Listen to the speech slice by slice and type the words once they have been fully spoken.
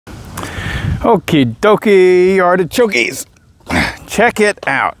Okie dokie, artichokes. Check it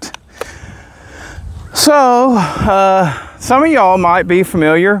out. So, some of y'all might be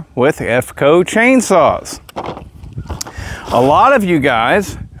familiar with Efco chainsaws. A lot of you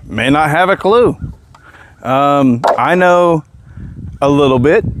guys may not have a clue. I know a little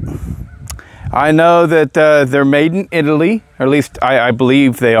bit. I know that they're made in Italy, or at least I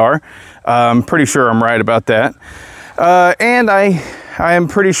believe they are. I'm pretty sure I'm right about that. And I am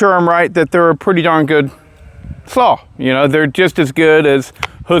pretty sure I'm right that they're a pretty darn good saw. You know, they're just as good as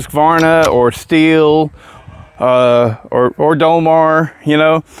Husqvarna or Steel or Dolmar. You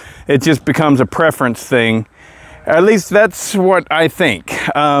know, it just becomes a preference thing. At least that's what I think.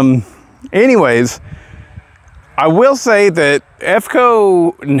 Anyways, I will say that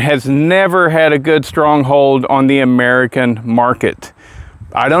Efco has never had a good stronghold on the American market.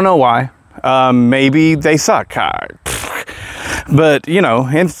 I don't know why. Maybe they suck. But, you know,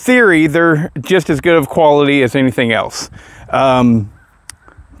 in theory, they're just as good of quality as anything else.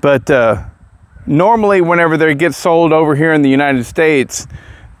 Normally, whenever they get sold over here in the United States,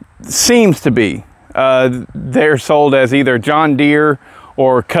 seems to be, they're sold as either John Deere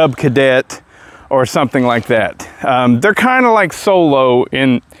or Cub Cadet or something like that. They're kind of like Solo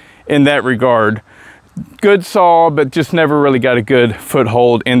in that regard. Good saw, but just never really got a good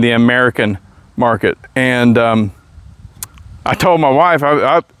foothold in the American market. And I told my wife,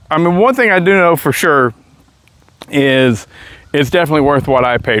 I mean, one thing I do know for sure is it's definitely worth what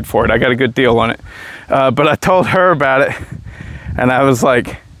I paid for it. I got a good deal on it. But I told her about it, and I was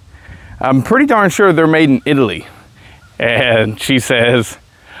like, I'm pretty darn sure they're made in Italy. And she says,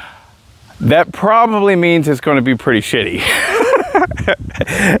 that probably means it's going to be pretty shitty.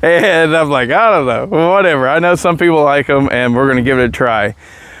 And I'm like, I don't know, whatever. I know some people like them, and we're going to give it a try.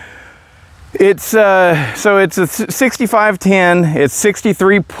 It's so it's a 6510. It's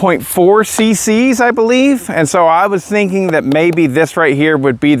 63.4 cc's, I believe. And so I was thinking that maybe this right here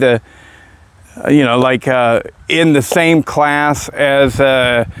would be the, you know, like in the same class as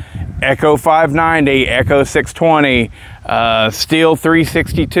Echo 590, Echo 620, Steel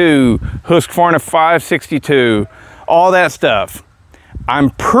 362, Husqvarna 562, all that stuff.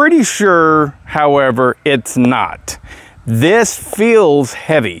 I'm pretty sure, however, it's not. This feels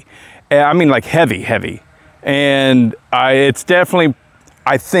heavy. I mean, like heavy. And it's definitely,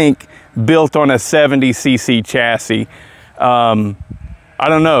 I think, built on a 70 cc chassis. I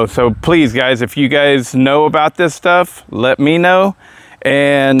don't know. So please, guys, if you guys know about this stuff, let me know.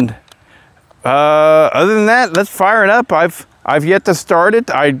 And other than that, let's fire it up. I've yet to start it.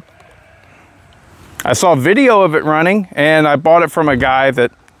 I saw a video of it running, and I bought it from a guy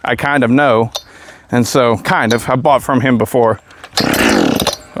that I kind of know. And so, I bought from him before.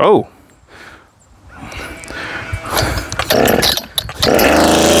 Oh.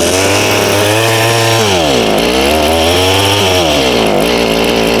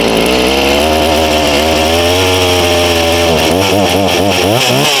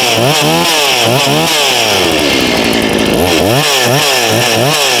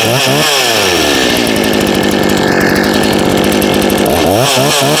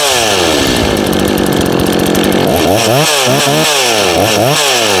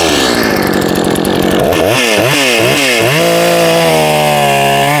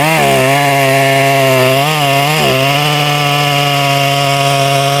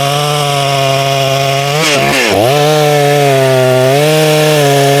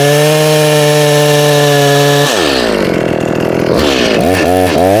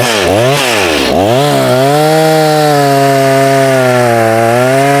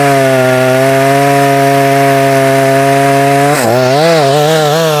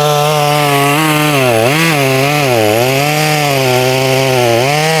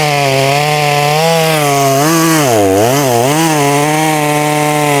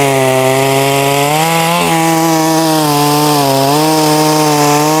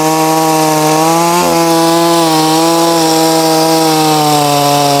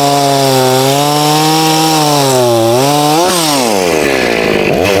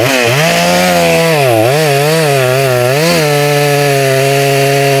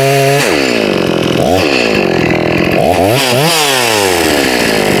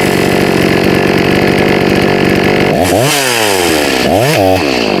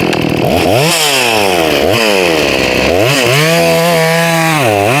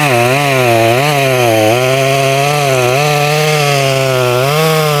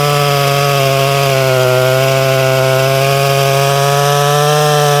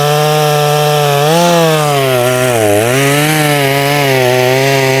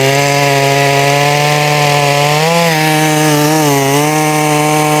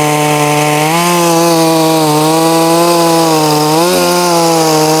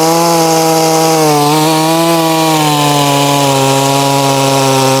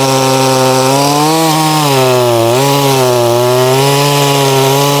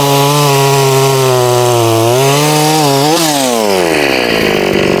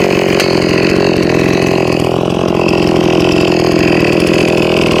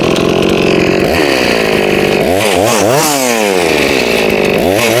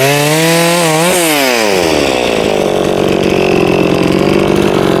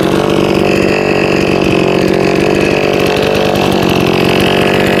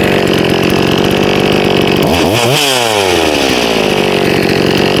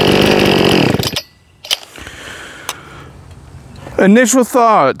 Initial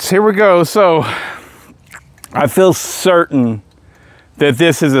thoughts, here we go. So I feel certain that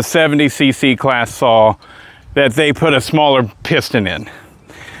this is a 70cc class saw that they put a smaller piston in.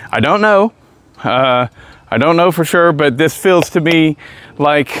 I don't know. I don't know for sure, but this feels to me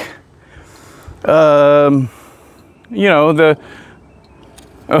like, you know, the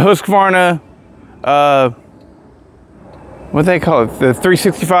Husqvarna, what they call it, the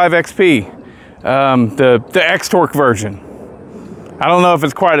 365 XP, the X-Torque version. I don't know if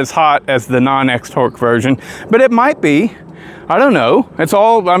it's quite as hot as the non-X-Torque version, but it might be. I don't know. It's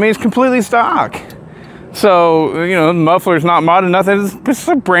all, I mean, it's completely stock. So, you know, the muffler's not modded, nothing. It's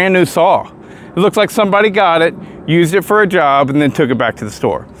a brand new saw. It looks like somebody got it, used it for a job, and then took it back to the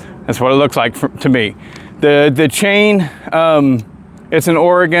store. That's what it looks like to me. The chain, it's an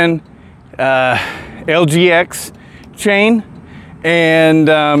Oregon LGX chain, and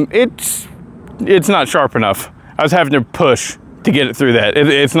it's not sharp enough. I was having to push to get it through that.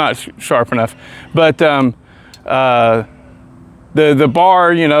 It's not sharp enough. But the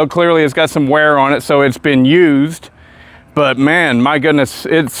bar, you know, clearly has got some wear on it, so it's been used. But man, my goodness,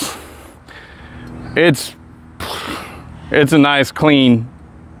 it's a nice, clean,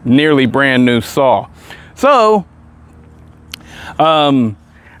 nearly brand new saw. So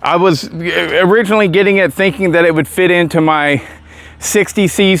I was originally getting it thinking that it would fit into my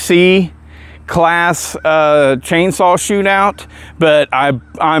 60cc class chainsaw shootout, but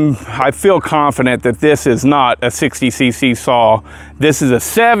I feel confident that this is not a 60cc saw. This is a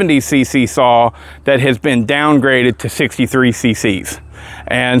 70cc saw that has been downgraded to 63 cc's,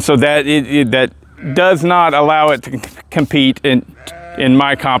 and so that that does not allow it to compete in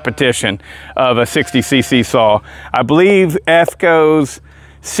my competition of a 60cc saw. I believe Efco's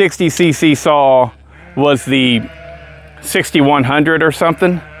 60cc saw was the 6100 or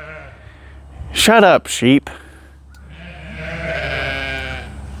something. Shut up, sheep.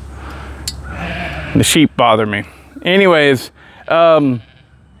 The sheep bother me. Anyways, right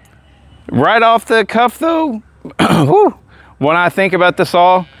off the cuff though, when I think about the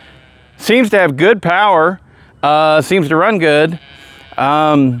saw, seems to have good power, seems to run good.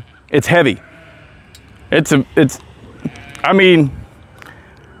 It's heavy. I mean,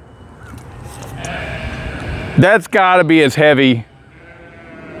 that's gotta be as heavy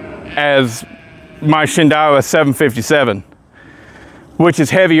as my Shindaiwa 757, which is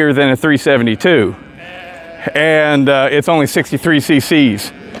heavier than a 372, and it's only 63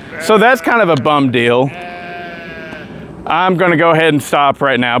 cc's. So that's kind of a bum deal. I'm gonna go ahead and stop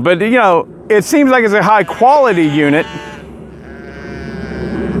right now, but you know, it seems like it's a high quality unit.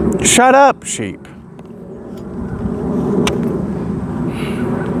 Shut up, sheep.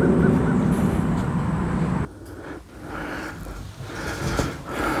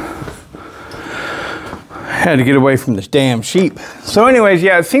 Had to get away from this damn sheep. So anyways,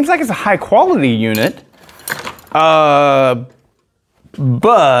 yeah, it seems like it's a high quality unit. But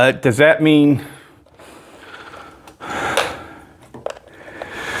does that mean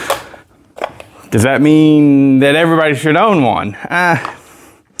that everybody should own one? I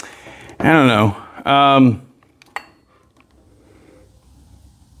don't know.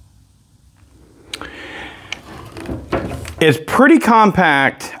 It's pretty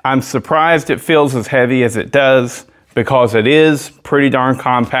compact. I'm surprised it feels as heavy as it does, because it is pretty darn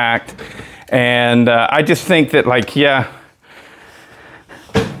compact. And I just think that, like, yeah,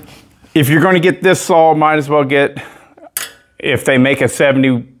 if you're going to get this saw, might as well get, if they make a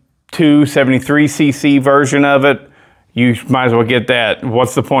 72, 73 cc version of it, you might as well get that.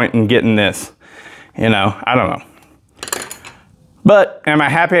 What's the point in getting this? You know, I don't know. But am I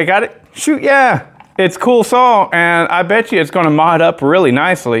happy I got it? Shoot, yeah. It's a cool saw, and I bet you it's going to mod up really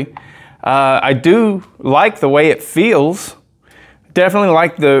nicely. I do like the way it feels. Definitely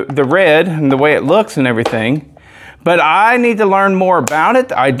like the red and the way it looks and everything. But I need to learn more about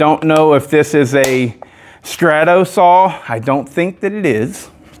it. I don't know if this is a Strato saw. I don't think that it is.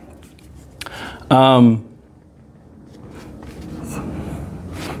 But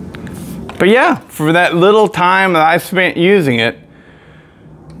yeah, for that little time that I spent using it,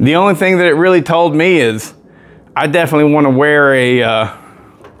 the only thing that it really told me is I definitely want to wear a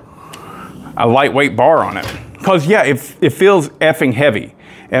lightweight bar on it. Because yeah, it feels effing heavy.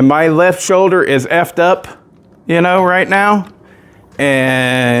 And my left shoulder is effed up, you know, right now.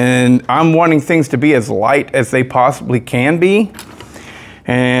 And I'm wanting things to be as light as they possibly can be.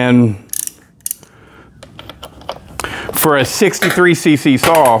 And for a 63 cc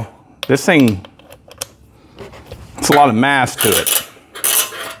saw, this thing, it's a lot of mass to it.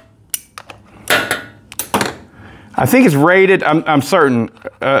 I think it's rated, I'm certain,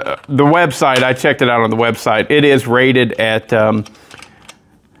 the website, I checked it out on the website, it is rated at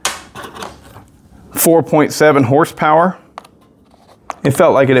 4.7 horsepower. It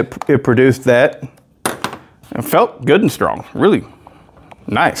felt like it produced that. It felt good and strong, really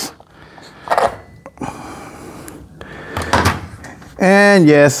nice. And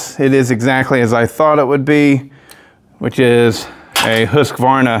yes, it is exactly as I thought it would be, which is a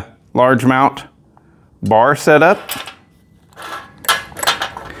Husqvarna large mount bar setup.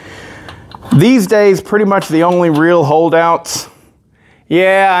 These days, pretty much the only real holdouts.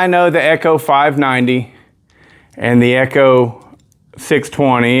 Yeah, I know the Efco 590 and the Efco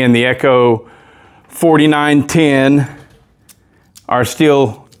 620 and the Efco 4910 are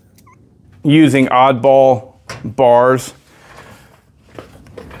still using oddball bars.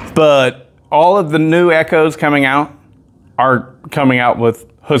 But all of the new Efcos coming out are coming out with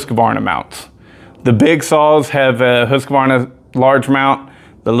Husqvarna mounts. The big saws have a Husqvarna large mount.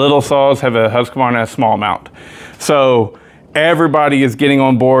 The little saws have a Husqvarna small mount. So everybody is getting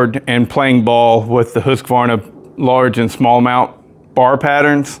on board and playing ball with the Husqvarna large and small mount bar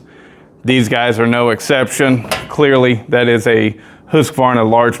patterns. These guys are no exception. Clearly, that is a Husqvarna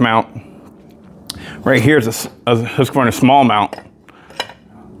large mount. Right here's a Husqvarna small mount.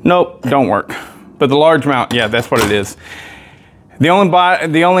 Nope, don't work. But the large mount, yeah, that's what it is. The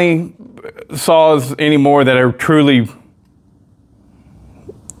only saws anymore that are truly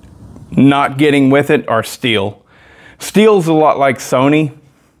not getting with it are steel. Steel's a lot like Sony.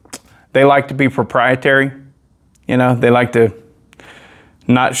 They like to be proprietary. You know, they like to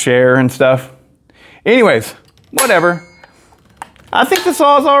not share and stuff. Anyways, whatever. I think the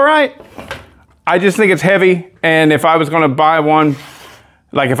saw's all right. I just think it's heavy, and if I was gonna buy one,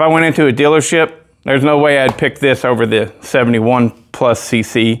 like if I went into a dealership, there's no way I'd pick this over the 71 plus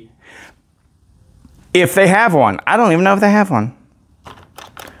cc. If they have one. I don't even know if they have one.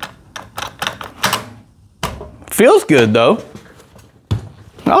 Feels good though.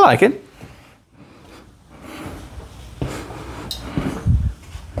 I like it.